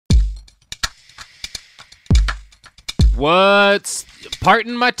What's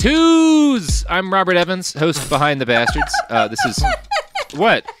parting my twos? I'm Robert Evans, host of Behind the Bastards. This is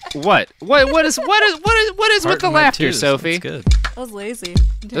what is with the laughter, twos. Sophie? That's good. I was lazy.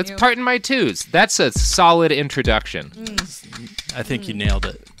 That's parting my twos. That's a solid introduction. I think you nailed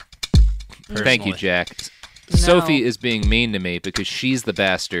it. Thank you, personally. Jack. No. Sophie is being mean to me because she's the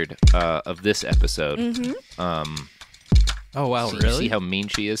bastard of this episode. Oh wow, See, really? see how mean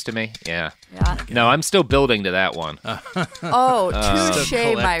she is to me? Yeah. Yeah. No, I'm still building to that one. Oh, touche,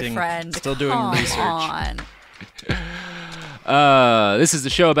 Still my collecting, friend. still doing Come research. on. This is the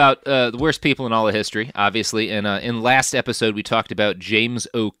show about the worst people in all of history, obviously. And in last episode, we talked about James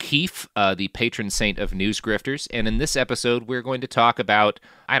O'Keefe, the patron saint of news grifters. And in this episode, we're going to talk about,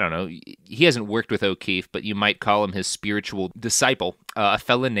 I don't know, he hasn't worked with O'Keefe, but you might call him his spiritual disciple, a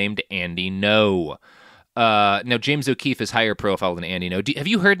fella named Andy Ngo. Now, James O'Keefe is higher profile than Andy Ngo. Have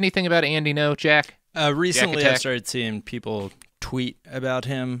you heard anything about Andy Ngo, Jack? Recently, Jack I started seeing people tweet about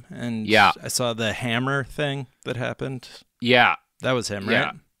him, and Yeah. I saw the hammer thing that happened. Yeah. That was him, right?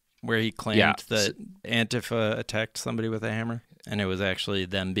 Yeah. Where he claimed Yeah. that Antifa attacked somebody with a hammer, and it was actually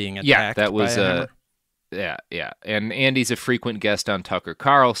them being attacked Yeah, that was by a hammer. Yeah. And Andy's a frequent guest on Tucker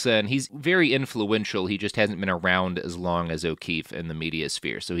Carlson. He's very influential. He just hasn't been around as long as O'Keefe in the media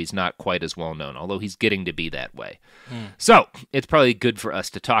sphere, so he's not quite as well known, although he's getting to be that way. So it's probably good for us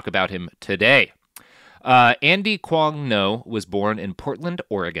to talk about him today. Andy Kwong Ngo was born in Portland,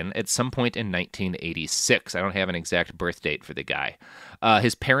 Oregon at some point in 1986. I don't have an exact birth date for the guy.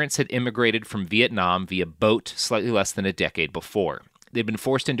 His parents had immigrated from Vietnam via boat slightly less than a decade before. They'd been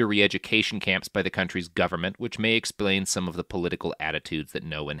forced into re-education camps by the country's government, which may explain some of the political attitudes that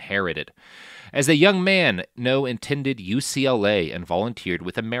Ngo inherited. As a young man, Ngo attended UCLA and volunteered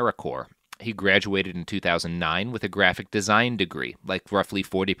with AmeriCorps. He graduated in 2009 with a graphic design degree, like roughly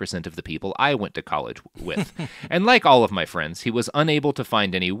 40% of the people I went to college with. And like all of my friends, he was unable to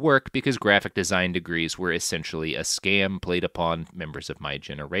find any work because graphic design degrees were essentially a scam played upon members of my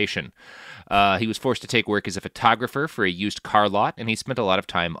generation. He was forced to take work as a photographer for a used car lot, and he spent a lot of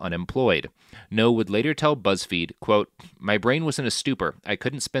time unemployed. Ngo would later tell BuzzFeed, quote, "My brain was in a stupor. I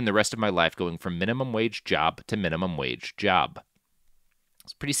couldn't spend the rest of my life going from minimum wage job to minimum wage job."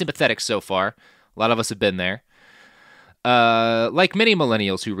 It's pretty sympathetic so far. A lot of us have been there. Like many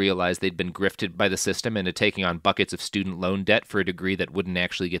millennials who realized they'd been grifted by the system into taking on buckets of student loan debt for a degree that wouldn't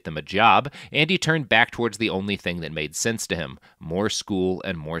actually get them a job, Andy turned back towards the only thing that made sense to him: more school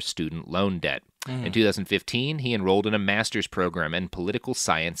and more student loan debt. In 2015, he enrolled in a master's program in political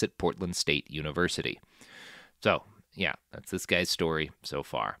science at Portland State University. So, yeah, that's this guy's story so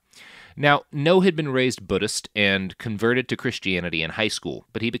far. Now, Ngo had been raised Buddhist and converted to Christianity in high school,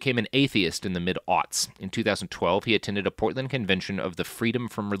 but he became an atheist in the mid-aughts. In 2012, he attended a Portland convention of the Freedom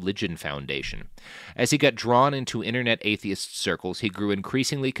from Religion Foundation. As he got drawn into internet atheist circles, he grew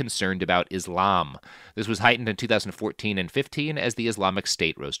increasingly concerned about Islam. This was heightened in 2014 and 15 as the Islamic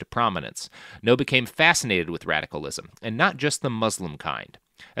State rose to prominence. Ngo became fascinated with radicalism, and not just the Muslim kind.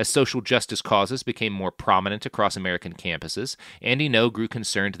 As social justice causes became more prominent across American campuses, Andy Ngo grew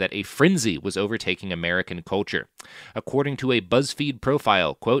concerned that a frenzy was overtaking American culture. According to a BuzzFeed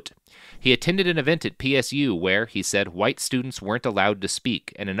profile, quote, "He attended an event at PSU where, he said, white students weren't allowed to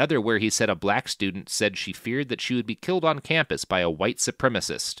speak, and another where he said a black student said she feared that she would be killed on campus by a white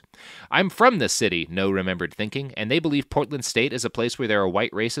supremacist. I'm from this city," Ngo remembered thinking, "and they believe Portland State is a place where there are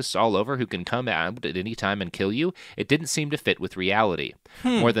white racists all over who can come out at any time and kill you. It didn't seem to fit with reality."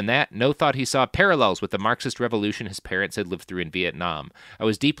 More than that, Ngo thought he saw parallels with the Marxist revolution his parents had lived through in Vietnam. "I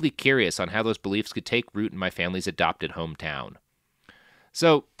was deeply curious on how those beliefs could take root in my family's adopted hometown."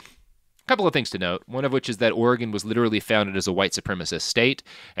 So, a couple of things to note, one of which is that Oregon was literally founded as a white supremacist state,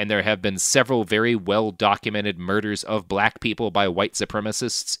 and there have been several very well-documented murders of black people by white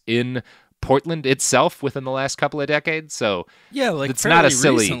supremacists in Portland itself within the last couple of decades, so Yeah, like it's not a fairly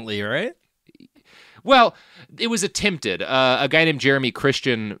silly... recently, right? Well, it was attempted. A guy named Jeremy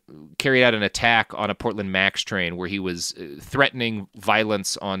Christian carried out an attack on a Portland Max train where he was threatening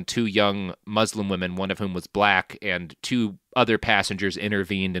violence on two young Muslim women, one of whom was black, and two other passengers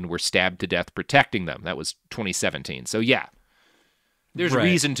intervened and were stabbed to death protecting them. That was 2017. So, yeah, there's Right.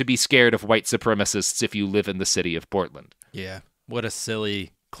 reason to be scared of white supremacists if you live in the city of Portland. Yeah. What a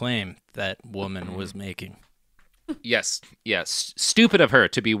silly claim that woman was making. Yes. Stupid of her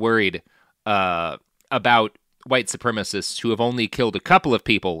to be worried about white supremacists who have only killed a couple of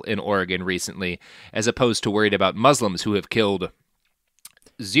people in Oregon recently, as opposed to worried about Muslims who have killed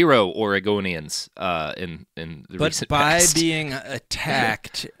 0 Oregonians in the recent past. But by being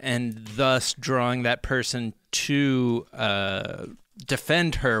attacked and thus drawing that person to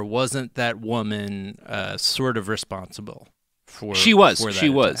defend her, wasn't that woman sort of responsible for She was. for that She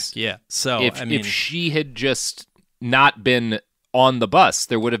attack? was. Yeah. So, If she had just not been on the bus,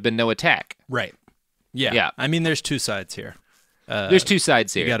 there would have been no attack. right. Yeah. Yeah. I mean, there's two sides here. There's two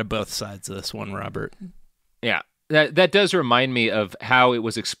sides here. You got to both sides of this one, Robert. Yeah. That does remind me of how it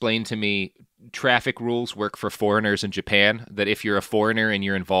was explained to me traffic rules work for foreigners in Japan, that if you're a foreigner and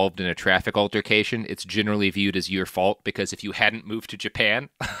you're involved in a traffic altercation, it's generally viewed as your fault because if you hadn't moved to Japan,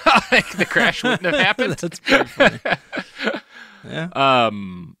 the crash wouldn't have happened. That's pretty funny. Yeah.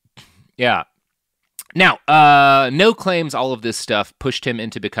 Yeah. Now, No claims all of this stuff pushed him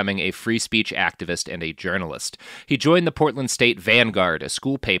into becoming a free speech activist and a journalist. He joined the Portland State Vanguard, a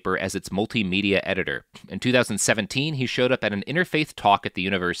school paper, as its multimedia editor. In 2017, he showed up at an interfaith talk at the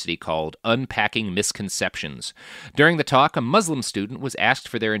university called Unpacking Misconceptions. During the talk, a Muslim student was asked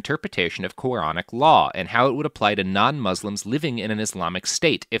for their interpretation of Quranic law and how it would apply to non-Muslims living in an Islamic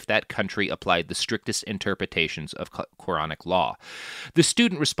state if that country applied the strictest interpretations of Quranic law. The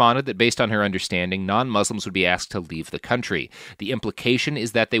student responded that based on her understanding, non-Muslims would be asked to leave the country. The implication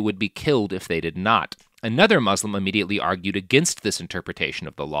is that they would be killed if they did not. Another Muslim immediately argued against this interpretation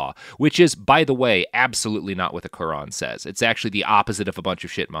of the law, which is, by the way, absolutely not what the Quran says. It's actually the opposite of a bunch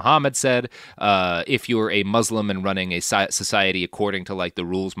of shit Muhammad said. If you're a Muslim and running a society according to like the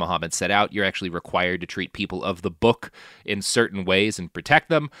rules Muhammad set out, you're actually required to treat people of the book in certain ways and protect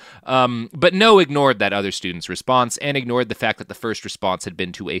them. But No ignored that other student's response and ignored the fact that the first response had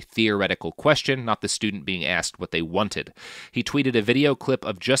been to a theoretical question, not the student being asked what they wanted. He tweeted a video clip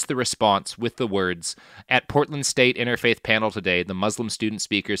of just the response with the words, "At Portland State Interfaith Panel today, the Muslim student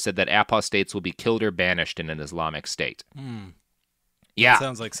speaker said that apostates will be killed or banished in an Islamic state." Yeah,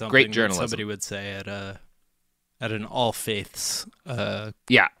 Sounds like something great that journalism. somebody would say at an all faiths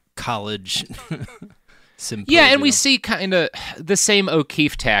Yeah. college symposium. Yeah, and we see kind of the same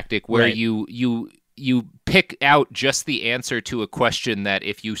O'Keefe tactic where Right. you pick out just the answer to a question that,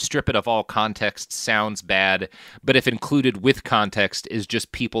 if you strip it of all context, sounds bad, but if included with context is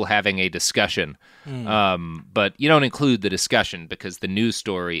just people having a discussion. But you don't include the discussion because the news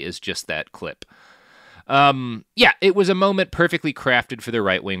story is just that clip. Yeah, it was a moment perfectly crafted for the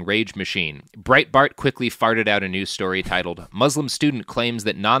right-wing rage machine. Breitbart quickly farted out a news story titled, "Muslim Student Claims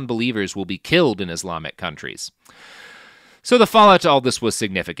That Non-Believers Will Be Killed in Islamic Countries." So the fallout to all this was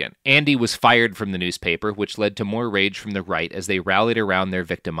significant. Andy was fired from the newspaper, which led to more rage from the right as they rallied around their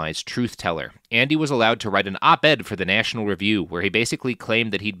victimized truth teller. Andy was allowed to write an op-ed for the National Review, where he basically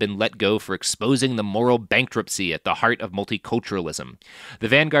claimed that he'd been let go for exposing the moral bankruptcy at the heart of multiculturalism. The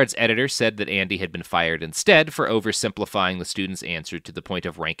Vanguard's editor said that Andy had been fired instead for oversimplifying the student's answer to the point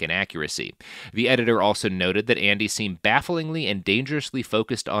of rank inaccuracy. The editor also noted that Andy seemed bafflingly and dangerously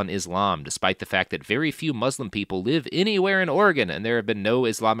focused on Islam, despite the fact that very few Muslim people live anywhere in Oregon, and there have been no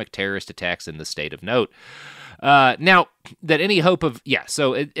Islamic terrorist attacks in the state of note. Now, that any hope of,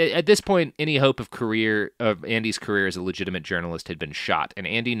 so at this point, any hope of Andy's career as a legitimate journalist had been shot, and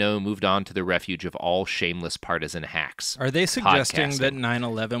Andy No moved on to the refuge of all shameless partisan hacks. Are they suggesting podcasting. that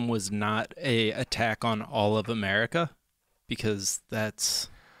 9/11 was not a attack on all of America? Because that's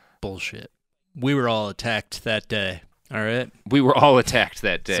bullshit. We were all attacked that day. All right. We were all attacked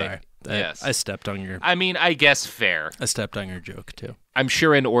that day. Sorry. Yes. I stepped on your I mean, I guess fair. I stepped on your joke too. I'm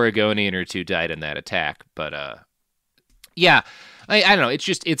sure an Oregonian or two died in that attack, but yeah, I don't know.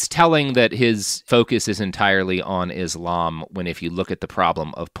 It's telling that his focus is entirely on Islam when, if you look at the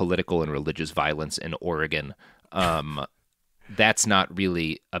problem of political and religious violence in Oregon, that's not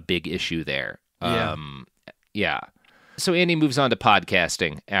really a big issue there. Yeah. So Andy moves on to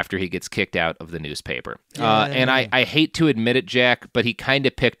podcasting after he gets kicked out of the newspaper. And I hate to admit it, Jack, but he kind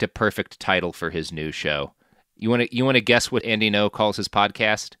of picked a perfect title for his new show. You want to guess what Andy No calls his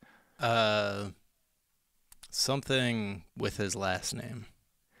podcast? Something with his last name.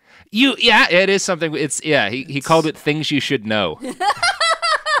 It is something. He called it Things You Should Know.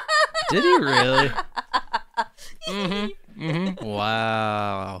 Did he really? Mm-hmm.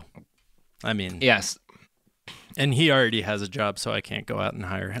 Wow. I mean, Yes. and he already has a job, so I can't go out and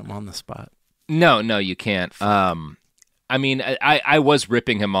hire him on the spot. No, you can't. I mean, I was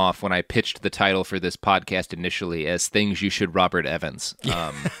ripping him off when I pitched the title for this podcast initially as Things You Should Robert Evans.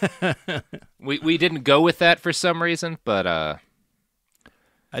 We didn't go with that for some reason, but I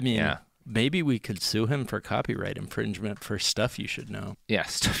mean, yeah. Maybe we could sue him for copyright infringement for Stuff You Should Know. Yeah,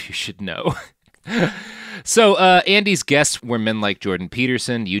 Stuff You Should Know. So Andy's guests were men like Jordan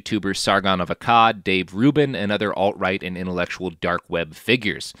Peterson, YouTuber Sargon of Akkad, Dave Rubin, and other alt-right and intellectual dark web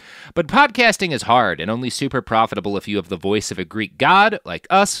figures. But podcasting is hard and only super profitable if you have the voice of a Greek god, like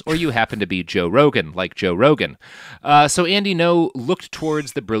us, or you happen to be Joe Rogan, like Joe Rogan. So Andy No looked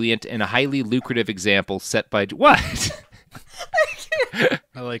towards the brilliant and highly lucrative example set by... What?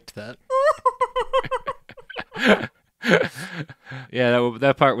 I liked that. Yeah,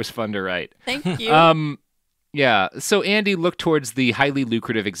 that part was fun to write. Thank you. Yeah, so Andy looked towards the highly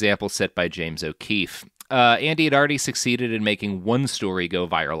lucrative example set by James O'Keefe. Andy had already succeeded in making one story go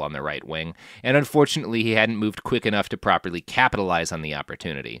viral on the right wing, and unfortunately he hadn't moved quick enough to properly capitalize on the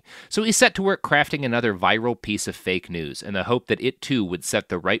opportunity. So he set to work crafting another viral piece of fake news in the hope that it too would set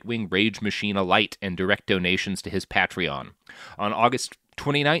the right-wing rage machine alight and direct donations to his Patreon. On August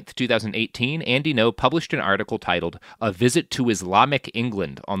 29th, 2018, Andy No published an article titled A Visit to Islamic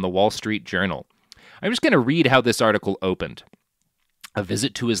England on the Wall Street Journal. I'm just going to read how this article opened. A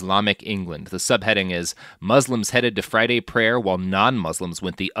Visit to Islamic England. The subheading is, Muslims headed to Friday prayer while non-Muslims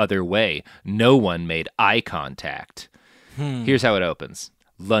went the other way. No one made eye contact. Here's how it opens.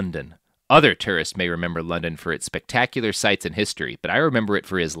 London. Other tourists may remember London for its spectacular sights and history, but I remember it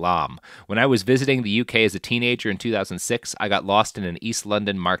for Islam. When I was visiting the UK as a teenager in 2006, I got lost in an East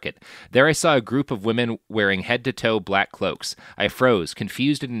London market. There I saw a group of women wearing head-to-toe black cloaks. I froze,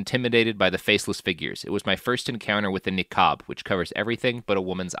 confused and intimidated by the faceless figures. It was my first encounter with the niqab, which covers everything but a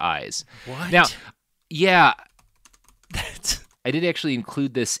woman's eyes. What? Now, yeah... That's... I did actually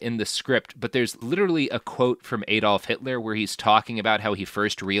include this in the script, but there's literally a quote from Adolf Hitler where he's talking about how he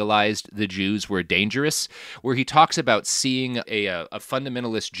first realized the Jews were dangerous, where he talks about seeing a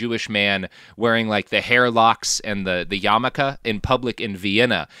fundamentalist Jewish man wearing like the hair locks and the yarmulke in public in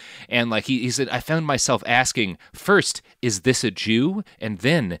Vienna. And like he said, I found myself asking, first, is this a Jew? And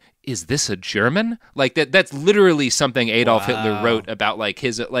then, is this a German? Like that's literally something Adolf Hitler wrote about like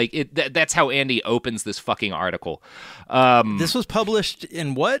his that's how Andy opens this fucking article. This was published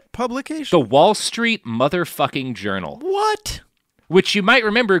in what publication? The Wall Street motherfucking Journal. What? Which you might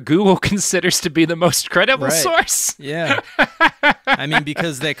remember Google considers to be the most credible source. Yeah. I mean,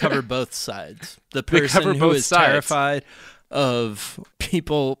 because they cover both sides. The person who is terrified of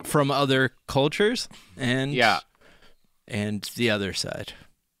people from other cultures and the other side.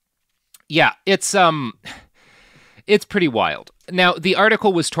 Yeah, it's pretty wild. Now, the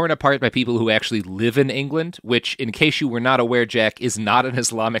article was torn apart by people who actually live in England, which, in case you were not aware, Jack, is not an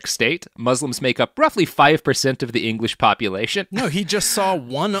Islamic state. Muslims make up roughly 5% of the English population. No, he just saw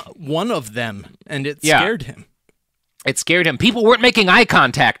one of them, and it scared him. It scared him. People weren't making eye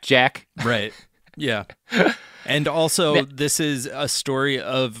contact, Jack. Right. Yeah. And also, this is a story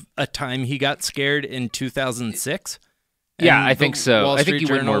of a time he got scared in 2006. Yeah, I think so. Wall I Street think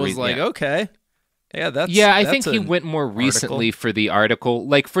he went more was like, okay. Yeah, I think he went more recently for the article.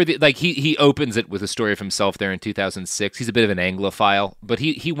 He opens it with a story of himself there in 2006. He's a bit of an Anglophile, but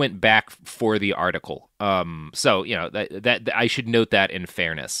he went back for the article. So, you know, that I should note that in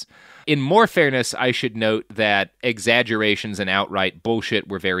fairness. In more fairness, I should note that exaggerations and outright bullshit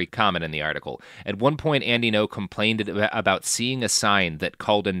were very common in the article. At one point, Andy No complained about seeing a sign that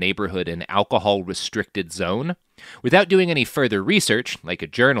called a neighborhood an alcohol-restricted zone. Without doing any further research, like a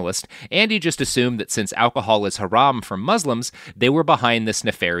journalist, Andy just assumed that since alcohol is haram for Muslims, they were behind this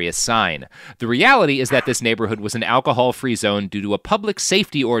nefarious sign. The reality is that this neighborhood was an alcohol-free zone due to a public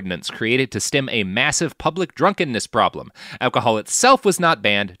safety ordinance created to stem a massive public drunkenness problem. Alcohol itself was not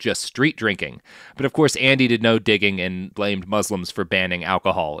banned, just street drinking. But of course, Andy did no digging and blamed Muslims for banning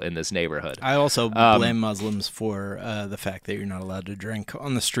alcohol in this neighborhood. I also blame Muslims for the fact that you're not allowed to drink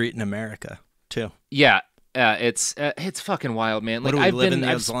on the street in America, too. Yeah. It's fucking wild, man. Like, I've been in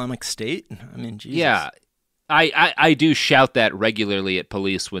the Islamic State? I mean, Jesus. Yeah. I do shout that regularly at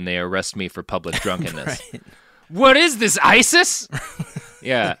police when they arrest me for public drunkenness. Right. What is this, ISIS?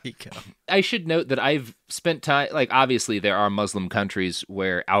 Yeah. There you go. I should note that I've spent time, like, obviously there are Muslim countries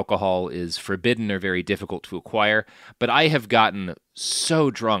where alcohol is forbidden or very difficult to acquire, but I have gotten so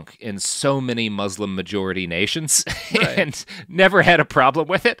drunk in so many Muslim majority nations and never had a problem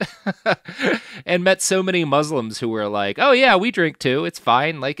with it. And met so many Muslims who were like, oh yeah, we drink too, it's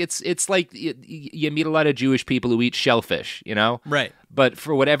fine. Like, it's like you meet a lot of Jewish people who eat shellfish, you know? Right. But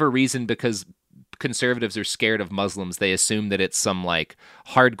for whatever reason, because conservatives are scared of Muslims, they assume that it's some like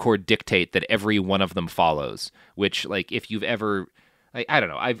hardcore dictate that every one of them follows, which, like, if you've ever, like, I don't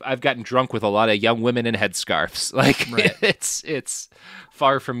know, I've gotten drunk with a lot of young women in headscarves. Like, it's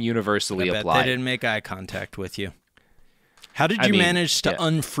far from universally I bet applied. they didn't make eye contact with you. How did you manage to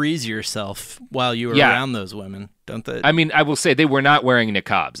unfreeze yourself while you were around those women? Don't they? I mean, I will say they were not wearing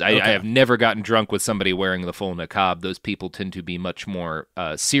niqabs. I have never gotten drunk with somebody wearing the full niqab. Those people tend to be much more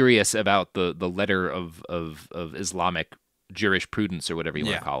serious about the letter of Islamic jurisprudence or whatever you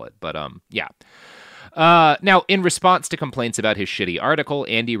want to call it. But now, in response to complaints about his shitty article,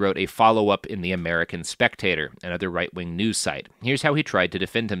 Andy wrote a follow-up in the American Spectator, another right-wing news site. Here's how he tried to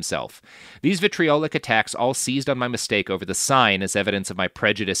defend himself. These vitriolic attacks all seized on my mistake over the sign as evidence of my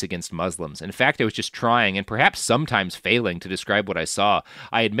prejudice against Muslims. In fact, I was just trying, and perhaps sometimes failing, to describe what I saw.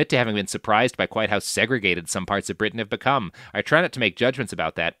 I admit to having been surprised by quite how segregated some parts of Britain have become. I try not to make judgments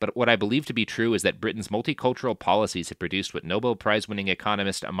about that, but what I believe to be true is that Britain's multicultural policies have produced what Nobel Prize-winning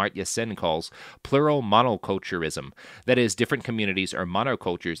economist Amartya Sen calls plural monoculturism. That is, different communities are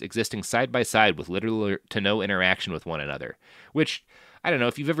monocultures existing side by side with little to no interaction with one another. Which, I don't know,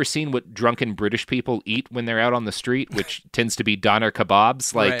 if you've ever seen what drunken British people eat when they're out on the street, which tends to be doner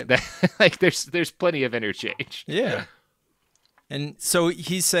kebabs, there's plenty of interchange. Yeah. And so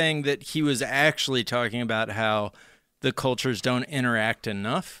he's saying that he was actually talking about how the cultures don't interact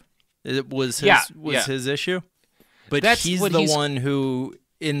enough. It was his issue. But he's the one who,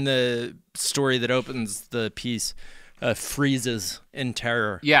 in the story that opens the piece, freezes in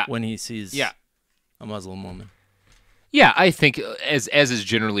terror when he sees a Muslim woman. Yeah, I think, as is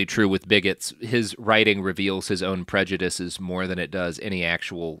generally true with bigots, his writing reveals his own prejudices more than it does any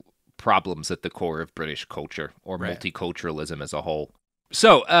actual problems at the core of British culture or multiculturalism as a whole.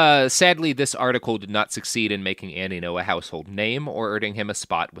 So, sadly, this article did not succeed in making Andy Ngo a household name or earning him a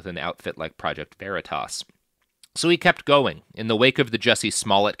spot with an outfit like Project Veritas. So he kept going. In the wake of the Jussie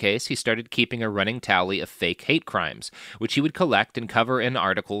Smollett case, he started keeping a running tally of fake hate crimes, which he would collect and cover in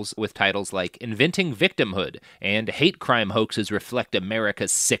articles with titles like Inventing Victimhood and Hate Crime Hoaxes Reflect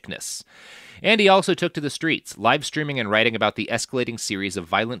America's Sickness. And he also took to the streets, live streaming and writing about the escalating series of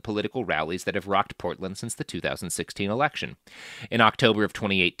violent political rallies that have rocked Portland since the 2016 election. In October of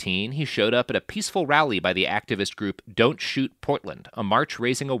 2018, he showed up at a peaceful rally by the activist group Don't Shoot Portland, a march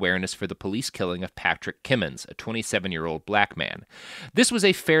raising awareness for the police killing of Patrick Kimmons, a 27-year-old black man. This was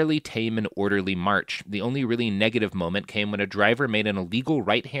a fairly tame and orderly march. The only really negative moment came when a driver made an illegal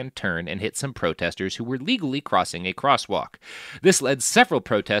right-hand turn and hit some protesters who were legally crossing a crosswalk. This led several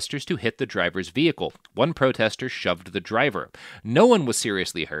protesters to hit the driver's vehicle. One protester shoved the driver. No one was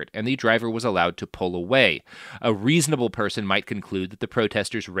seriously hurt, and the driver was allowed to pull away. A reasonable person might conclude that the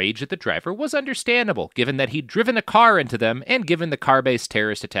protesters' rage at the driver was understandable, given that he'd driven a car into them and given the car-based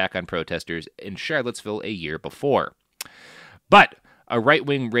terrorist attack on protesters in Charlottesville a year before. But a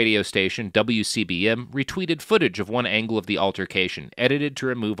right-wing radio station, WCBM, retweeted footage of one angle of the altercation, edited to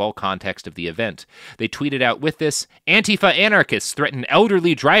remove all context of the event. They tweeted out with this, Antifa anarchists threaten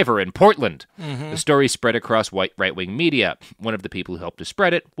elderly driver in Portland. The story spread across right-wing media. One of the people who helped to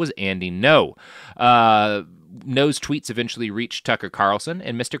spread it was Andy Ngo. Ngo's tweets eventually reached Tucker Carlson,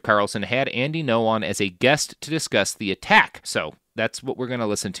 and Mr. Carlson had Andy Ngo on as a guest to discuss the attack. So that's what we're going to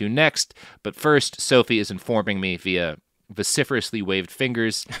listen to next. But first, Sophie is informing me via vociferously waved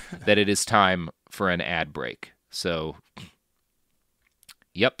fingers that it is time for an ad break. So,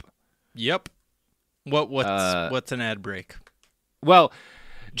 yep. What's an ad break? Well,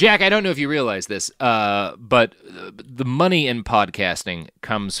 Jack, I don't know if you realize this, but the money in podcasting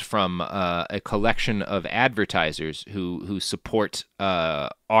comes from a collection of advertisers who support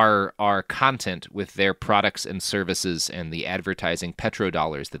our content with their products and services and the advertising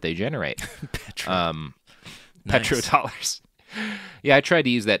petrodollars that they generate. Petrodollars. Yeah, I try to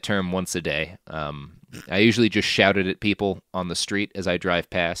use that term once a day. I usually just shout it at people on the street as I drive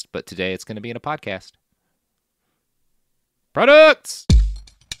past, but today it's going to be in a podcast. Products!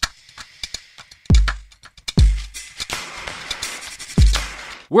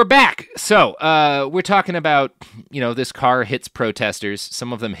 We're back. So, we're talking about, this car hits protesters.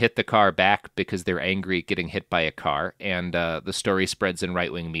 Some of them hit the car back because they're angry getting hit by a car. And the story spreads in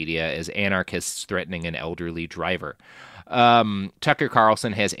right-wing media as anarchists threatening an elderly driver. Tucker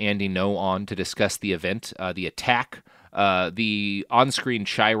Carlson has Andy Ngo on to discuss the event, the attack. The on-screen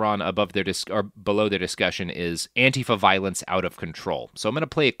chyron below their discussion is Antifa violence out of control. So I'm going to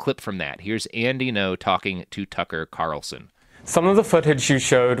play a clip from that. Here's Andy Ngo talking to Tucker Carlson. Some of the footage you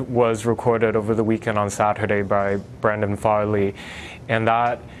showed was recorded over the weekend on Saturday by Brandon Farley, and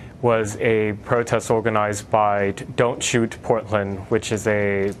that was a protest organized by Don't Shoot Portland, which is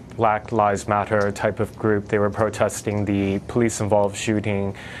a Black Lives Matter type of group. They were protesting the police-involved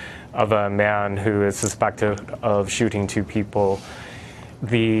shooting of a man who is suspected of shooting two people.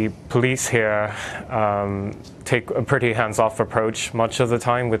 The police here take a pretty hands-off approach much of the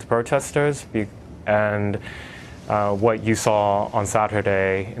time with protesters, and What you saw on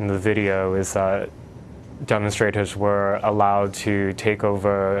Saturday in the video is that demonstrators were allowed to take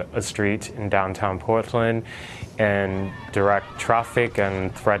over a street in downtown Portland and direct traffic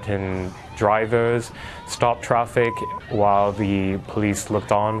and threaten drivers, stop traffic, while the police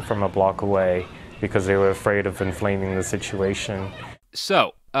looked on from a block away because they were afraid of inflaming the situation.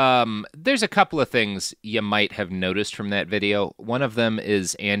 So, there's a couple of things you might have noticed from that video. One of them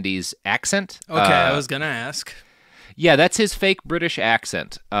is Andy's accent. Okay, I was going to ask. Yeah, that's his fake British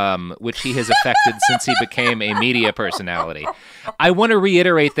accent, which he has affected since he became a media personality. I want to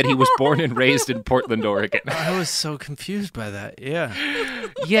reiterate that he was born and raised in Portland, Oregon. I was so confused by that. Yeah.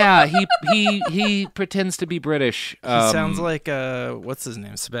 Yeah, he pretends to be British. He sounds like what's his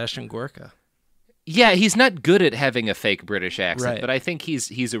name, Sebastian Gorka. Yeah, he's not good at having a fake British accent, right. But I think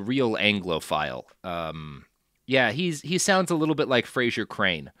he's a real Anglophile. Yeah, he sounds a little bit like Fraser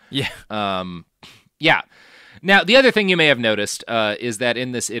Crane. Yeah. Yeah. Now, the other thing you may have noticed is that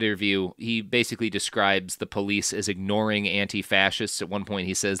in this interview, he basically describes the police as ignoring anti-fascists. At one point,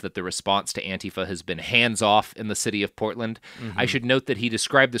 he says that the response to Antifa has been hands-off in the city of Portland. Mm-hmm. I should note that he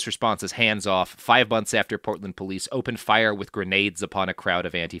described this response as hands-off 5 months after Portland police opened fire with grenades upon a crowd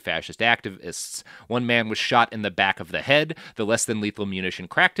of anti-fascist activists. One man was shot in the back of the head. The less-than-lethal munition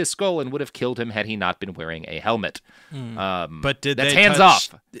cracked his skull and would have killed him had he not been wearing a helmet. But did that's they hands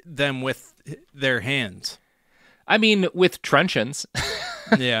touch off them with their hands? I mean, with truncheons.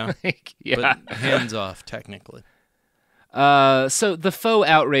 Yeah. Yeah. But hands off, technically. So the faux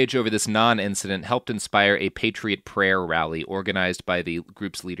outrage over this non-incident helped inspire a Patriot Prayer rally organized by the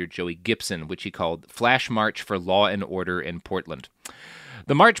group's leader, Joey Gibson, which he called Flash March for Law and Order in Portland.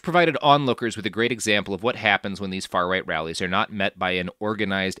 The march provided onlookers with a great example of what happens when these far-right rallies are not met by an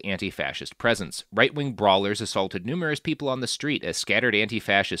organized anti-fascist presence. Right-wing brawlers assaulted numerous people on the street as scattered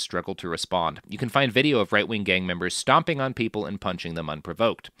anti-fascists struggled to respond. You can find video of right-wing gang members stomping on people and punching them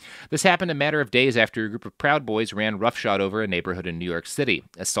unprovoked. This happened a matter of days after a group of Proud Boys ran roughshod over a neighborhood in New York City,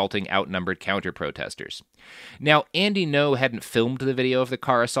 assaulting outnumbered counter-protesters. Now, Andy No hadn't filmed the video of the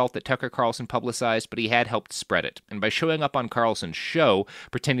car assault that Tucker Carlson publicized, but he had helped spread it. And by showing up on Carlson's show,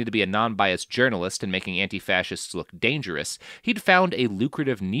 pretending to be a non-biased journalist and making anti-fascists look dangerous, he'd found a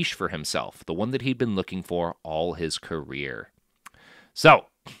lucrative niche for himself, the one that he'd been looking for all his career. So,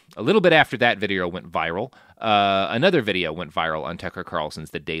 a little bit after that video went viral, another video went viral on Tucker Carlson's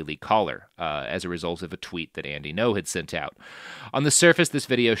The Daily Caller as a result of a tweet that Andy No had sent out. On the surface, this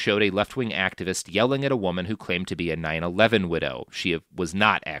video showed a left-wing activist yelling at a woman who claimed to be a 9/11 widow. She was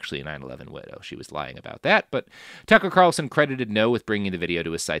not actually a 9/11 widow. She was lying about that, but Tucker Carlson credited No with bringing the video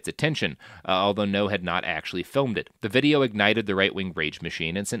to his site's attention, although No had not actually filmed it. The video ignited the right-wing rage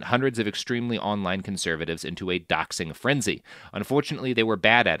machine and sent hundreds of extremely online conservatives into a doxing frenzy. Unfortunately, they were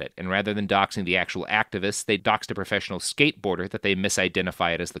bad at it, and rather than doxing the actual activists, they doxed a professional skateboarder that they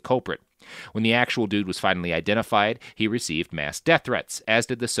misidentified as the culprit. When the actual dude was finally identified, he received mass death threats, as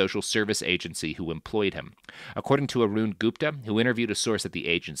did the social service agency who employed him. According to Arun Gupta, who interviewed a source at the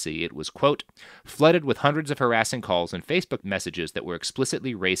agency, it was, quote, flooded with hundreds of harassing calls and Facebook messages that were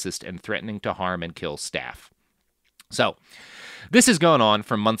explicitly racist and threatening to harm and kill staff. So, this has gone on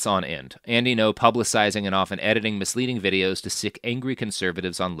for months on end. Andy No publicizing and often editing misleading videos to sick angry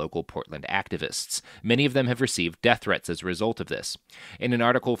conservatives on local Portland activists. Many of them have received death threats as a result of this. In an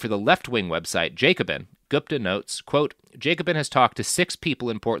article for the left-wing website Jacobin, Gupta notes, quote, Jacobin has talked to 6 people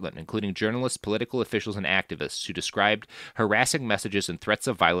in Portland, including journalists, political officials, and activists, who described harassing messages and threats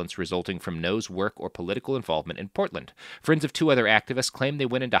of violence resulting from No's work or political involvement in Portland. Friends of 2 other activists claim they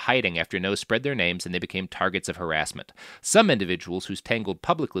went into hiding after No spread their names and they became targets of harassment. Some individuals who's tangled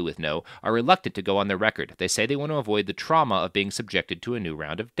publicly with No are reluctant to go on the record. They say they want to avoid the trauma of being subjected to a new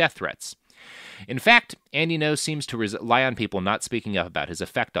round of death threats. In fact, Andy No seems to rely on people not speaking up about his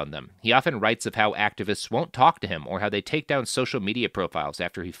effect on them. He often writes of how activists won't talk to him or how they take down social media profiles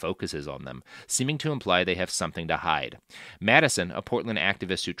after he focuses on them, seeming to imply they have something to hide. Madison, a Portland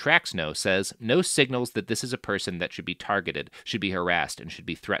activist who tracks No, says No signals that this is a person that should be targeted, should be harassed, and should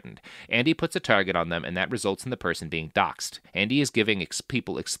be threatened. Andy puts a target on them, and that results in the person being doxxed. Andy is giving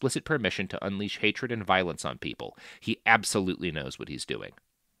people explicit permission to unleash hatred and violence on people. He absolutely knows what he's doing.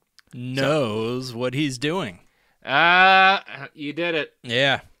 Knows what he's doing. You did it.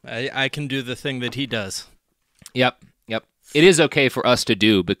 Yeah, I can do the thing that he does. Yep. It is okay for us to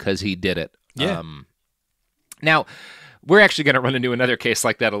do because he did it. Yeah. Now, we're actually going to run into another case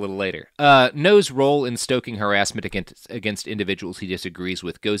like that a little later. No's role in stoking harassment against individuals he disagrees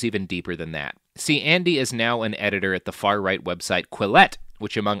with goes even deeper than that. See, Andy is now an editor at the far-right website Quillette,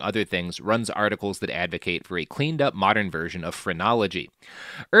 which, among other things, runs articles that advocate for a cleaned-up modern version of phrenology.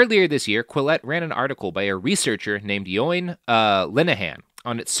 Earlier this year, Quillette ran an article by a researcher named Eoin Linehan.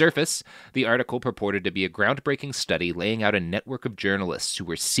 On its surface, the article purported to be a groundbreaking study laying out a network of journalists who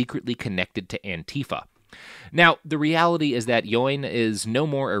were secretly connected to Antifa. Now, the reality is that Eoin is no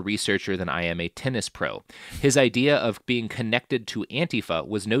more a researcher than I am a tennis pro. His idea of being connected to Antifa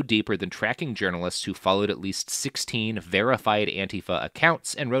was no deeper than tracking journalists who followed at least 16 verified Antifa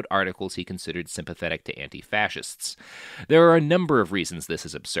accounts and wrote articles he considered sympathetic to anti-fascists. There are a number of reasons this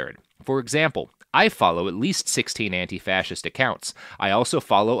is absurd. For example, I follow at least 16 anti-fascist accounts. I also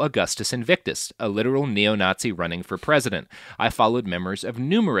follow Augustus Invictus, a literal neo-Nazi running for president. I followed members of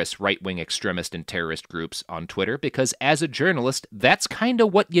numerous right-wing extremist and terrorist groups on Twitter because, as a journalist, that's kind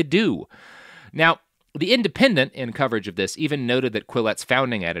of what you do. Now, The Independent, in coverage of this, even noted that Quillette's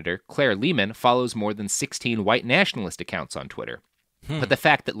founding editor, Claire Lehman, follows more than 16 white nationalist accounts on Twitter. But the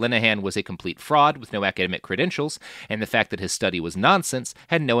fact that Linehan was a complete fraud with no academic credentials, and the fact that his study was nonsense,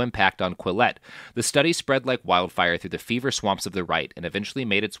 had no impact on Quillette. The study spread like wildfire through the fever swamps of the right, and eventually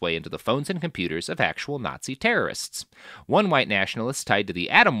made its way into the phones and computers of actual Nazi terrorists. One white nationalist tied to the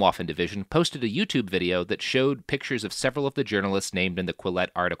Atomwaffen division posted a YouTube video that showed pictures of several of the journalists named in the Quillette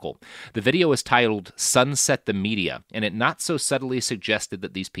article. The video was titled "Sunset the Media," and it not so subtly suggested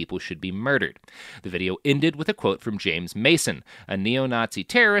that these people should be murdered. The video ended with a quote from James Mason, a neo-Nazi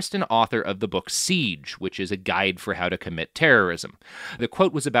terrorist and author of the book Siege, which is a guide for how to commit terrorism. The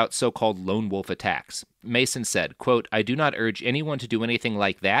quote was about so-called lone wolf attacks. Mason said, quote, "I do not urge anyone to do anything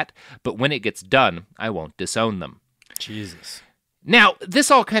like that, but when it gets done, I won't disown them." Jesus. Now,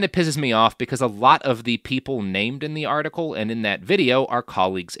 this all kind of pisses me off because a lot of the people named in the article and in that video are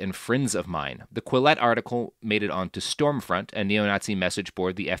colleagues and friends of mine. The Quillette article made it onto Stormfront, a neo-Nazi message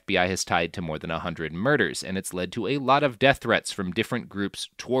board the FBI has tied to more than 100 murders, and it's led to a lot of death threats from different groups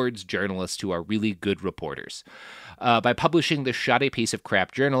towards journalists who are really good reporters. By publishing this shoddy piece of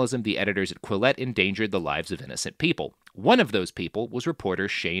crap journalism, the editors at Quillette endangered the lives of innocent people. One of those people was reporter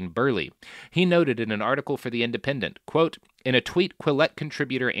Shane Burley. He noted in an article for The Independent, quote, "In a tweet, Quillette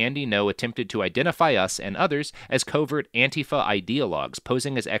contributor Andy No attempted to identify us and others as covert Antifa ideologues,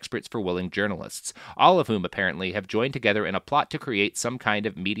 posing as experts for willing journalists, all of whom apparently have joined together in a plot to create some kind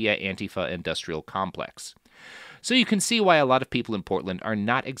of media Antifa industrial complex." So you can see why a lot of people in Portland are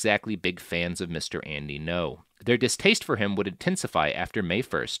not exactly big fans of Mr. Andy No. Their distaste for him would intensify after May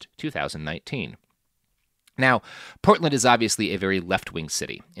 1st, 2019. Now, Portland is obviously a very left-wing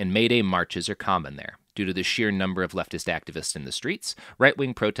city, and May Day marches are common there. Due to the sheer number of leftist activists in the streets,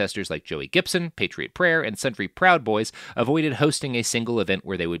 right-wing protesters like Joey Gibson, Patriot Prayer, and Century Proud Boys avoided hosting a single event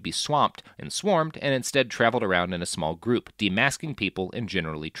where they would be swamped and swarmed, and instead traveled around in a small group, demasking people and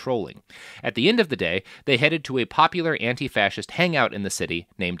generally trolling. At the end of the day, they headed to a popular anti-fascist hangout in the city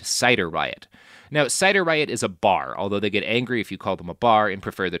named Cider Riot. Now, Cider Riot is a bar. Although they get angry if you call them a bar and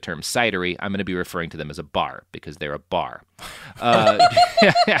prefer the term cidery, I'm going to be referring to them as a bar, because they're a bar.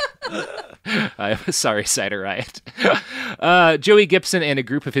 Sorry, Cider Riot. Joey Gibson and a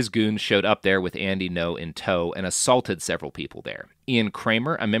group of his goons showed up there with Andy No in tow and assaulted several people there. Ian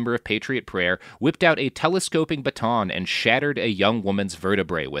Kramer, a member of Patriot Prayer, whipped out a telescoping baton and shattered a young woman's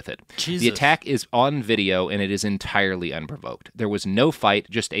vertebrae with it. Jesus. The attack is on video, and it is entirely unprovoked. There was no fight,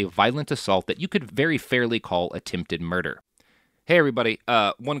 just a violent assault that you could very fairly call attempted murder. Hey everybody,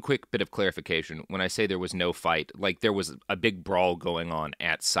 one quick bit of clarification. When I say there was no fight, like there was a big brawl going on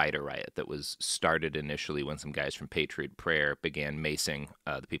at Cider Riot that was started initially when some guys from Patriot Prayer began macing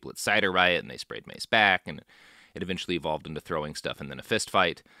the people at Cider Riot, and they sprayed mace back, and it eventually evolved into throwing stuff and then a fist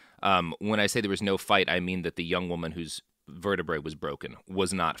fight. When I say there was no fight, I mean that the young woman whose vertebrae was broken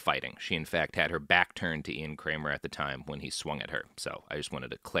was not fighting. She, in fact, had her back turned to Ian Kramer at the time when he swung at her. So I just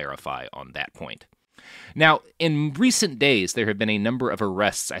wanted to clarify on that point. Now, in recent days, there have been a number of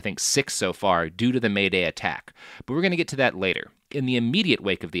arrests, I think 6 so far, due to the May Day attack, but we're going to get to that later. In the immediate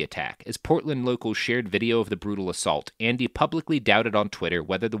wake of the attack, as Portland locals shared video of the brutal assault, Andy publicly doubted on Twitter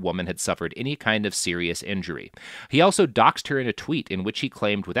whether the woman had suffered any kind of serious injury. He also doxed her in a tweet in which he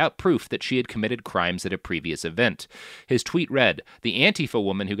claimed without proof that she had committed crimes at a previous event. His tweet read, "The Antifa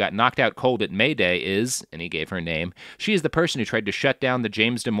woman who got knocked out cold at May Day is," and he gave her name, "she is the person who tried to shut down the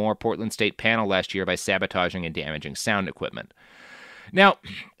James Damore Portland State panel last year by sabotaging and damaging sound equipment." Now,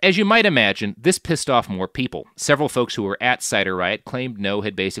 as you might imagine, this pissed off more people. Several folks who were at Cider Riot claimed No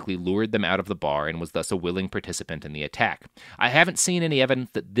had basically lured them out of the bar and was thus a willing participant in the attack. I haven't seen any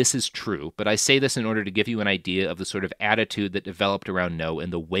evidence that this is true, but I say this in order to give you an idea of the sort of attitude that developed around No in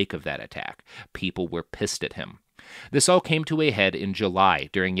the wake of that attack. People were pissed at him. This all came to a head in July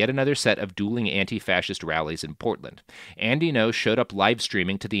during yet another set of dueling anti-fascist rallies in Portland. Andy Ngo showed up live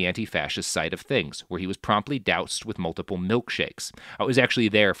streaming to the anti-fascist side of things, where he was promptly doused with multiple milkshakes. I was actually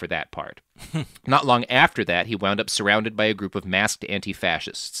there for that part. Not long after that, he wound up surrounded by a group of masked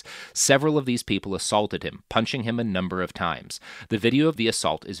anti-fascists. Several of these people assaulted him, punching him a number of times. The video of the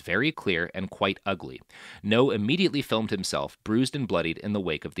assault is very clear and quite ugly. Ngo immediately filmed himself, bruised and bloodied, in the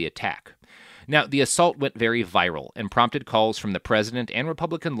wake of the attack. Now, the assault went very viral and prompted calls from the president and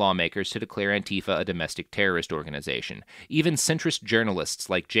Republican lawmakers to declare Antifa a domestic terrorist organization. Even centrist journalists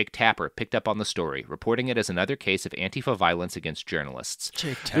like Jake Tapper picked up on the story, reporting it as another case of Antifa violence against journalists.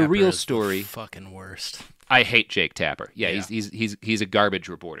 Jake Tapper the real is story, the fucking worst. I hate Jake Tapper. Yeah. He's a garbage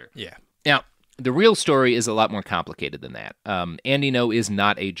reporter. Yeah. Now, the real story is a lot more complicated than that. Andy Ngo is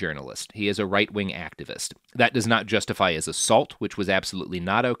not a journalist. He is a right-wing activist. That does not justify his assault, which was absolutely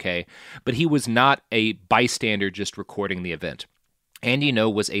not okay, but he was not a bystander just recording the event. Andy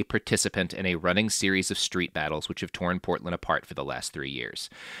Ngo was a participant in a running series of street battles which have torn Portland apart for the last 3 years.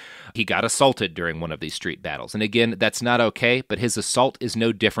 He got assaulted during one of these street battles. And again, that's not okay, but his assault is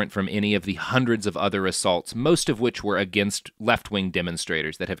no different from any of the hundreds of other assaults, most of which were against left-wing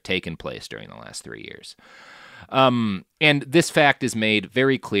demonstrators that have taken place during the last 3 years. And this fact is made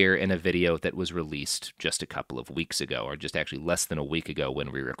very clear in a video that was released just a couple of weeks ago, or just actually less than a week ago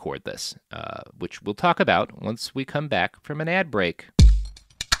when we record this, which we'll talk about once we come back from an ad break.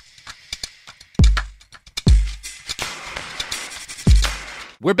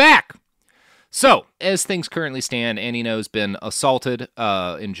 We're back! So, as things currently stand, Andy Ngo's been assaulted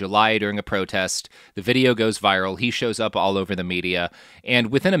in July during a protest. The video goes viral. He shows up all over the media,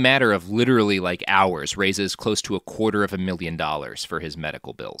 and within a matter of literally like hours, raises close to $250,000 for his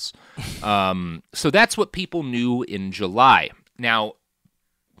medical bills. So that's what people knew in July. Now,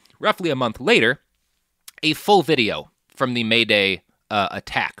 roughly a month later, a full video from the May Day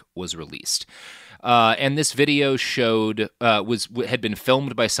attack was released. And this video showed had been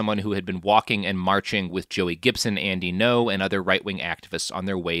filmed by someone who had been walking and marching with Joey Gibson, Andy Ngo, and other right-wing activists on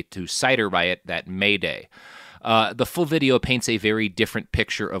their way to Cider Riot that May Day. The full video paints a very different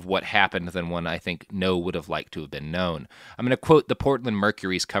picture of what happened than one I think Ngo would have liked to have been known. I'm going to quote the Portland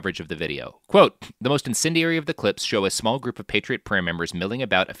Mercury's coverage of the video. Quote, "The most incendiary of the clips show a small group of Patriot Prayer members milling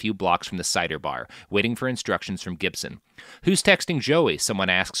about a few blocks from the cider bar, waiting for instructions from Gibson. Who's texting Joey? Someone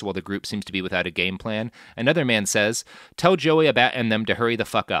asks while the group seems to be without a game plan. Another man says, tell Joey and them to hurry the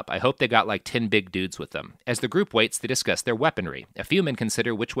fuck up. I hope they got like 10 big dudes with them. As the group waits, they discuss their weaponry. A few men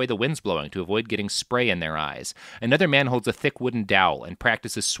consider which way the wind's blowing to avoid getting spray in their eyes. Another man holds a thick wooden dowel and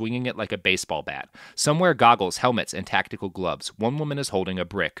practices swinging it like a baseball bat. Some wear goggles, helmets, and tactical gloves. One woman is holding a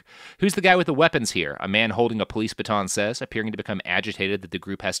brick. Who's the guy with the weapons here? A man holding a police baton says, appearing to become agitated that the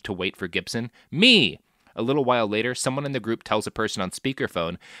group has to wait for Gibson. Me! A little while later, someone in the group tells a person on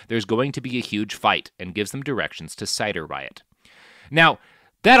speakerphone there's going to be a huge fight and gives them directions to Cider Riot. Now,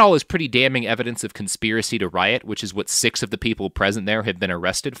 that all is pretty damning evidence of conspiracy to riot, which is what 6 of the people present there have been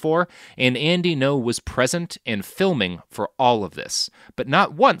arrested for, and Andy Ngo was present and filming for all of this. But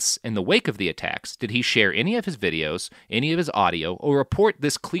not once in the wake of the attacks did he share any of his videos, any of his audio, or report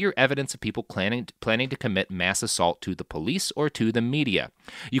this clear evidence of people planning to commit mass assault to the police or to the media.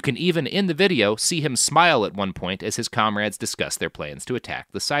 You can even, in the video, see him smile at one point as his comrades discuss their plans to attack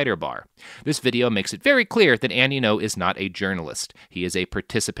the cider bar. This video makes it very clear that Andy Ngo is not a journalist. He is a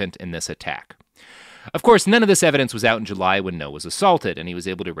participant in this attack. Of course, none of this evidence was out in July when Ngo was assaulted, and he was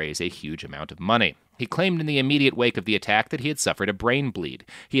able to raise a huge amount of money. He claimed in the immediate wake of the attack that he had suffered a brain bleed.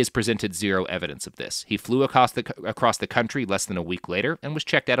 He has presented zero evidence of this. He flew across the country less than a week later and was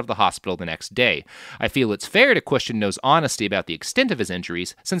checked out of the hospital the next day. I feel it's fair to question Ngo's honesty about the extent of his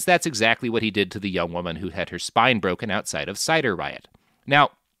injuries, since that's exactly what he did to the young woman who had her spine broken outside of Cider Riot.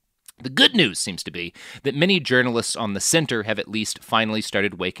 Now, the good news seems to be that many journalists on the center have at least finally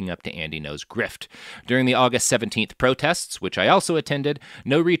started waking up to Andy Ngo's grift. During the August 17th protests, which I also attended,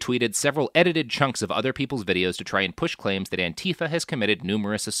 Ngo retweeted several edited chunks of other people's videos to try and push claims that Antifa has committed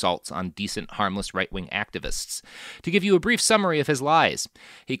numerous assaults on decent, harmless right-wing activists. To give you a brief summary of his lies,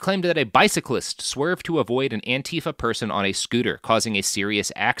 he claimed that a bicyclist swerved to avoid an Antifa person on a scooter, causing a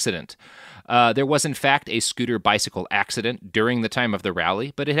serious accident. There was, in fact, a scooter-bicycle accident during the time of the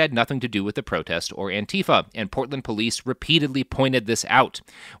rally, but it had nothing to do with the protest or Antifa, and Portland police repeatedly pointed this out.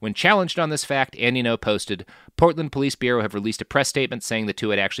 When challenged on this fact, Andy Ngo posted, Portland Police Bureau have released a press statement saying the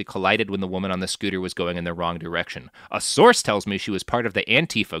two had actually collided when the woman on the scooter was going in the wrong direction. A source tells me she was part of the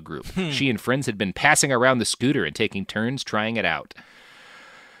Antifa group. She and friends had been passing around the scooter and taking turns trying it out.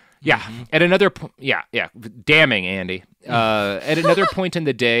 Yeah, at another point, damning, Andy. At another point in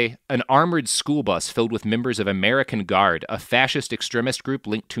the day, an armored school bus filled with members of American Guard, a fascist extremist group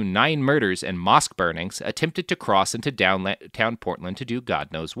linked to 9 murders and mosque burnings, attempted to cross into downtown Portland to do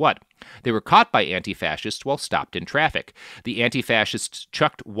God knows what. They were caught by anti-fascists while stopped in traffic. The anti-fascists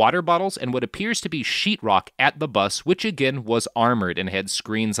chucked water bottles and what appears to be sheetrock at the bus, which again was armored and had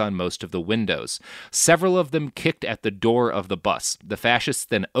screens on most of the windows. Several of them kicked at the door of the bus. The fascists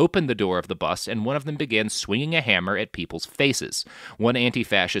then opened the door of the bus, and one of them began swinging a hammer at people's faces. One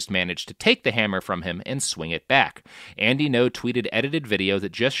anti-fascist managed to take the hammer from him and swing it back. Andy No tweeted edited video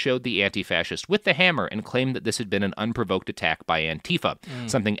that just showed the anti-fascist with the hammer and claimed that this had been an unprovoked attack by Antifa,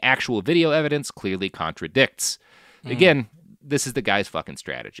 something actual video evidence clearly contradicts. Again, this is the guy's fucking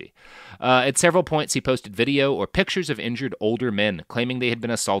strategy. At several points, he posted video or pictures of injured older men, claiming they had been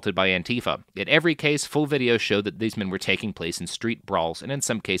assaulted by Antifa. In every case, full videos showed that these men were taking place in street brawls and in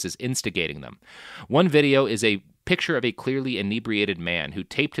some cases instigating them. One video is a picture of a clearly inebriated man who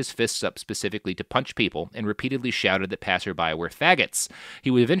taped his fists up specifically to punch people and repeatedly shouted that passerby were faggots.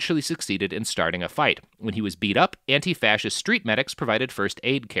 He eventually succeeded in starting a fight. When he was beat up, anti-fascist street medics provided first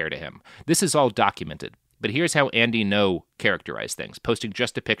aid care to him. This is all documented. But here's how Andy No characterized things, posting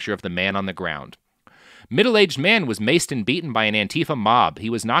just a picture of the man on the ground. Middle-aged man was maced and beaten by an Antifa mob. He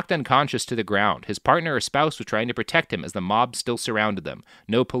was knocked unconscious to the ground. His partner or spouse was trying to protect him as the mob still surrounded them.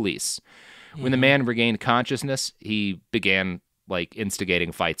 No police. When the man regained consciousness, he began,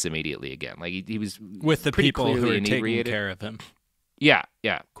 instigating fights immediately again. He was with the people who were taking care of him. Yeah,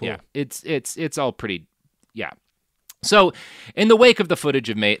 cool. Yeah. It's all pretty, yeah. So, in the wake of the footage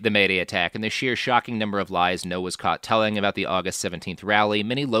of the Mayday attack and the sheer shocking number of lies No was caught telling about the August 17th rally,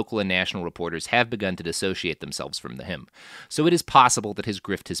 many local and national reporters have begun to dissociate themselves from him. So it is possible that his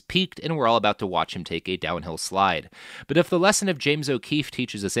grift has peaked and we're all about to watch him take a downhill slide. But if the lesson of James O'Keefe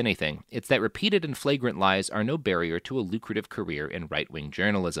teaches us anything, it's that repeated and flagrant lies are no barrier to a lucrative career in right-wing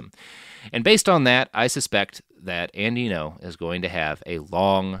journalism. And based on that, I suspect that Andy No is going to have a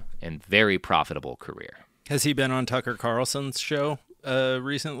long and very profitable career. Has he been on Tucker Carlson's show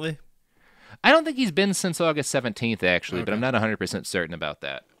recently? I don't think he's been since August 17th, actually, but I'm not 100% certain about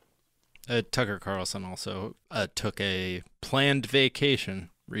that. Tucker Carlson also took a planned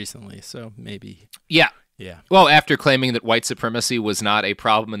vacation recently, so maybe... Yeah. Yeah. Well, after claiming that white supremacy was not a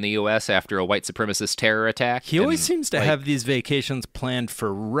problem in the U.S. after a white supremacist terror attack. He always seems to have these vacations planned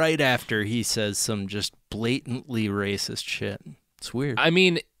for right after he says some just blatantly racist shit. It's weird. I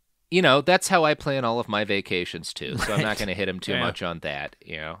mean... that's how I plan all of my vacations, too, so I'm not going to hit him too much on that,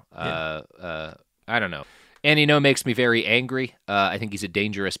 I don't know. Andy No makes me very angry. I think he's a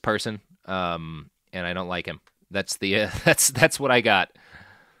dangerous person, and I don't like him. That's the that's what I got.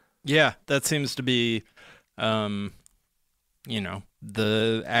 Yeah, that seems to be, the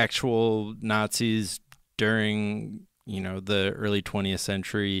actual Nazis during, the early 20th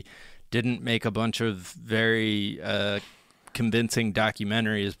century didn't make a bunch of very... convincing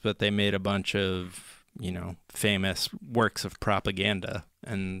documentaries, but they made a bunch of, famous works of propaganda.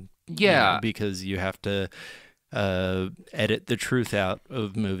 And because you have to edit the truth out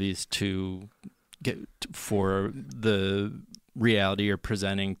of movies to get for the reality you're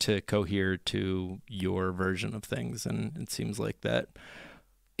presenting to cohere to your version of things. And it seems like that.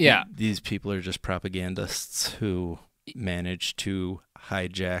 Yeah. These people are just propagandists who manage to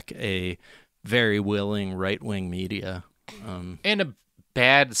hijack a very willing right-wing media. And a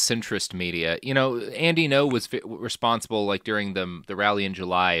bad centrist media. Andy No was responsible, during the rally in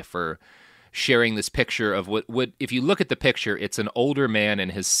July, for sharing this picture of what if you look at the picture, it's an older man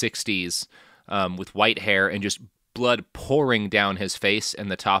in his 60s with white hair and just blood pouring down his face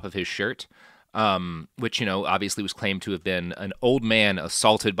and the top of his shirt. Which, obviously was claimed to have been an old man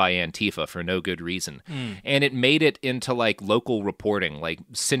assaulted by Antifa for no good reason. And it made it into, local reporting,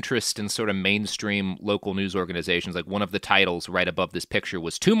 centrist and sort of mainstream local news organizations. One of the titles right above this picture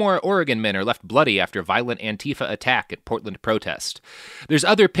was 2 more Oregon men are left bloody after violent Antifa attack at Portland protest. There's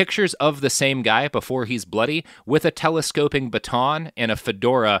other pictures of the same guy before he's bloody with a telescoping baton and a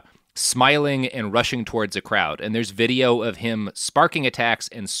fedora smiling and rushing towards a crowd. And there's video of him sparking attacks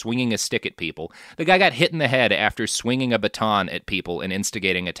and swinging a stick at people. The guy got hit in the head after swinging a baton at people and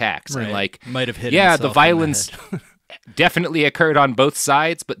instigating attacks. Right. And might have hit himself the violence definitely occurred on both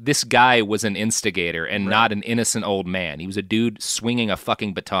sides, but this guy was an instigator and not an innocent old man. He was a dude swinging a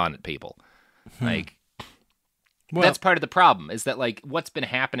fucking baton at people. That's part of the problem, is that what's been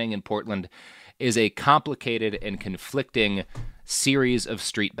happening in Portland is a complicated and conflicting series of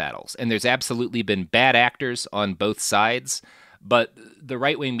street battles. And there's absolutely been bad actors on both sides. But the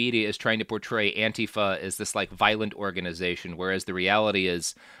right-wing media is trying to portray Antifa as this like violent organization, whereas the reality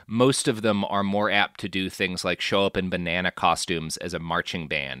is most of them are more apt to do things like show up in banana costumes as a marching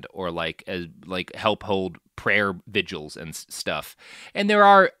band, or like help hold prayer vigils and stuff. And there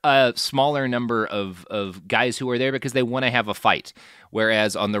are a smaller number of guys who are there because they want to have a fight.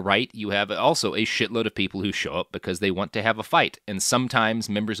 Whereas on the right, you have also a shitload of people who show up because they want to have a fight. And sometimes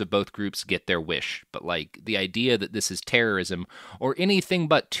members of both groups get their wish. But like the idea that this is terrorism or anything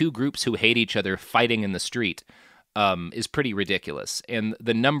but two groups who hate each other fighting in the street is pretty ridiculous. And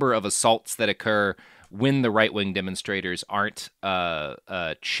the number of assaults that occur when the right-wing demonstrators aren't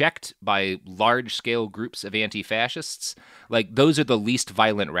checked by large-scale groups of anti-fascists, like those are the least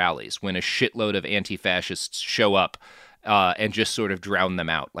violent rallies, when a shitload of anti-fascists show up and just sort of drown them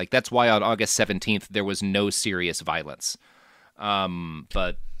out. Like that's why on August 17th there was no serious violence.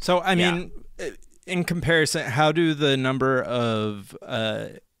 But so I mean, in comparison, how do the number of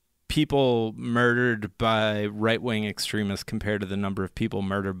people murdered by right-wing extremists compare to the number of people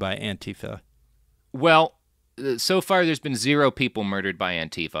murdered by Antifa? Well, so far there's been 0 people murdered by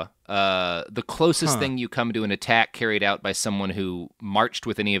Antifa. The closest thing you come to an attack carried out by someone who marched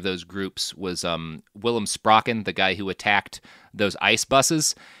with any of those groups was Willem Spraken, the guy who attacked those ICE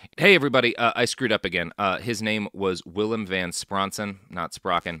buses. Hey, everybody, I screwed up again. His name was Willem van Spronsen, not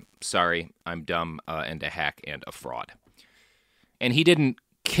Spraken. Sorry, I'm dumb and a hack and a fraud. And he didn't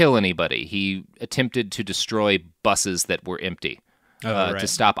kill anybody. He attempted to destroy buses that were empty. To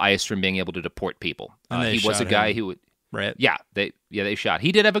stop ICE from being able to deport people. He was a guy who would... Right. Yeah, they shot.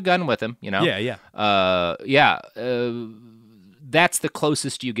 He did have a gun with him, you know? Yeah. That's the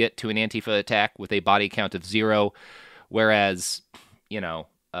closest you get to an Antifa attack with a body count of 0, whereas, you know,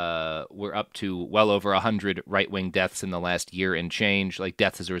 we're up to well over 100 right-wing deaths in the last year and change, like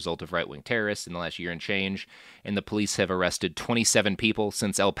deaths as a result of right-wing terrorists in the last year and change. And the police have arrested 27 people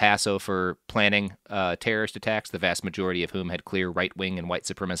since El Paso for planning terrorist attacks, the vast majority of whom had clear right-wing and white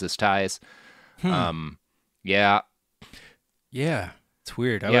supremacist ties. Yeah, it's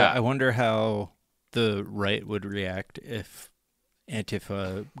weird. I wonder how the right would react if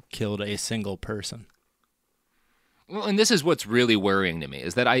Antifa killed a single person. Well, and this is what's really worrying to me,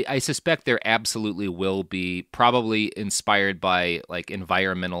 is that I suspect there absolutely will be, probably inspired by like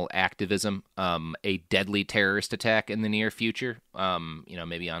environmental activism, a deadly terrorist attack in the near future,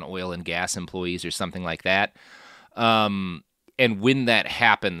 maybe on oil and gas employees or something like that. And when that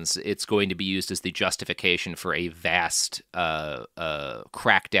happens, it's going to be used as the justification for a vast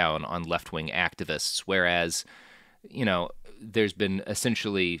crackdown on left-wing activists, whereas, you know, there's been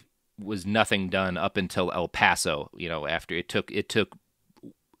essentially... was nothing done up until El Paso, you know, after it took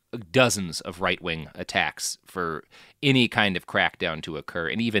dozens of right-wing attacks for any kind of crackdown to occur.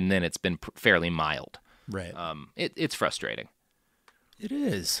 And even then it's been fairly mild. Right. It's frustrating. It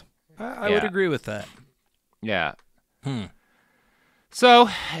is. I would agree with that. Yeah. So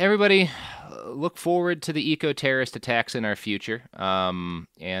everybody look forward to the eco-terrorist attacks in our future. And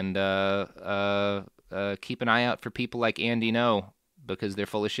keep an eye out for people like Andy No, because they're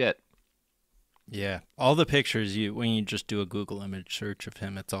full of shit. Yeah, all the pictures when you just do a Google image search of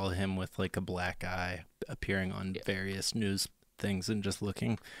him, it's all him with like a black eye appearing on various news things and just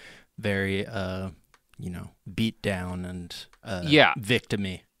looking very, beat down and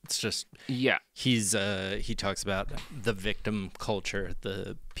victim-y. It's just he talks about the victim culture,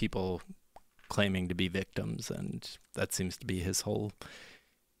 the people claiming to be victims, and that seems to be his whole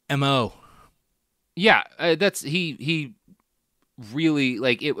MO. Yeah, that's he. Really,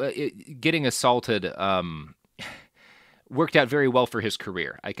 like getting assaulted worked out very well for his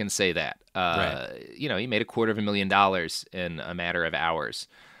career. I can say that. Right. You know, he made $250,000 in a matter of hours,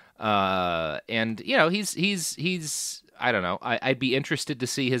 and you know, he's I don't know. I'd be interested to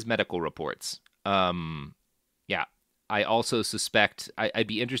see his medical reports. Yeah. I also suspect I'd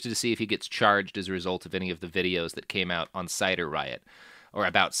be interested to see if he gets charged as a result of any of the videos that came out on Cider Riot or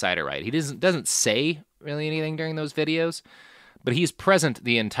about Cider Riot. He doesn't say really anything during those videos, but he's present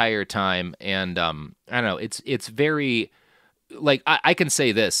the entire time, and I don't know. It's very, like, I can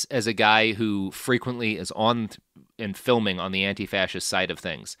say this as a guy who frequently is on and filming on the anti-fascist side of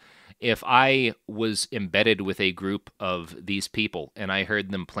things. If I was embedded with a group of these people and I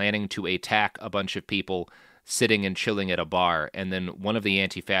heard them planning to attack a bunch of people sitting and chilling at a bar, and then one of the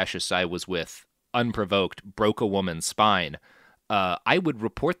anti-fascists I was with, unprovoked, broke a woman's spine, I would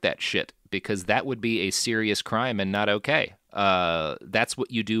report that shit, because that would be a serious crime and not okay. That's what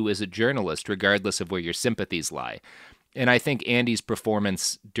you do as a journalist, regardless of where your sympathies lie. And I think Andy's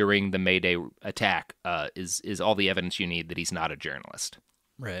performance during the May Day attack is all the evidence you need that he's not a journalist.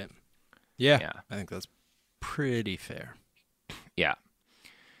 Right. Yeah. I think that's pretty fair. Yeah.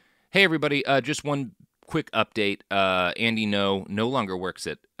 Hey, everybody. Just one quick update. Andy no longer works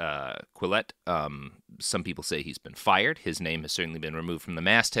at Quillette. Some people say he's been fired. His name has certainly been removed from the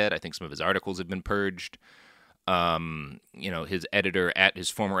masthead. I think some of his articles have been purged. His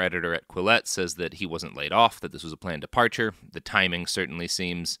former editor at Quillette says that he wasn't laid off, that this was a planned departure. The timing certainly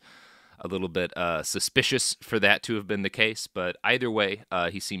seems a little bit suspicious for that to have been the case, but either way,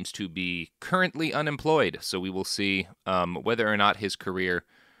 he seems to be currently unemployed, so we will see whether or not his career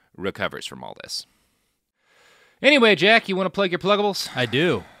recovers from all this. Anyway, Jack, you want to plug your pluggables? I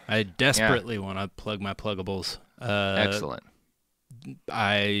do. I desperately want to plug my pluggables. Excellent.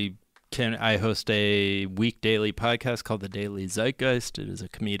 I host a week daily podcast called The Daily Zeitgeist. It is a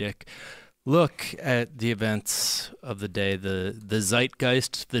comedic look at the events of the day, the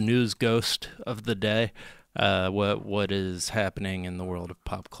zeitgeist, the news ghost of the day, what is happening in the world of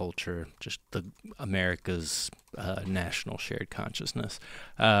pop culture, just America's national shared consciousness.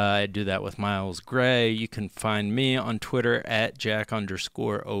 I do that with Miles Gray. You can find me on Twitter at Jack_O'Brien,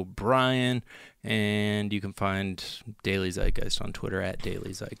 and you can find Daily Zeitgeist on Twitter at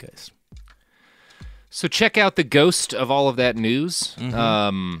Daily Zeitgeist. So check out the ghost of all of that news.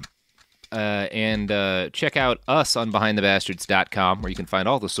 Mm-hmm. And check out us on BehindTheBastards.com, where you can find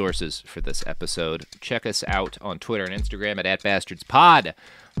all the sources for this episode. Check us out on Twitter and Instagram at @BastardsPod.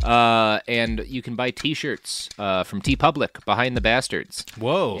 And you can buy T-shirts from TeePublic, Behind the Bastards.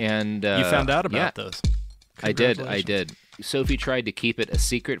 Whoa. And you found out about those. I did. Sophie tried to keep it a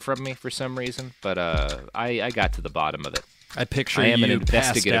secret from me for some reason, but I got to the bottom of it. I picture you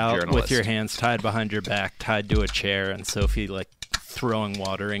passed out with your hands tied behind your back, tied to a chair, and Sophie throwing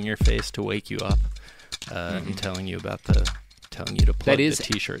water in your face to wake you up, and telling you to plug the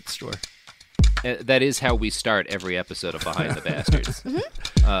T-shirt store. That is how we start every episode of Behind the Bastards.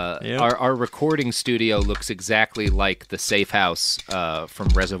 Our recording studio looks exactly like the safe house from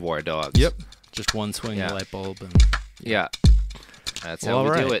Reservoir Dogs. Yep, just one swing light bulb. That's how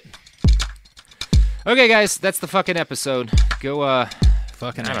we do it. Okay, guys, that's the fucking episode. Go, I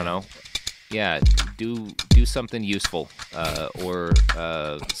don't know. Yeah, do something useful, or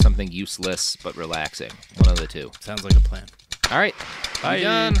something useless but relaxing. One of the two. Sounds like a plan. All right. Bye.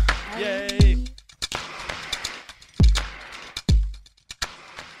 Done. Yay.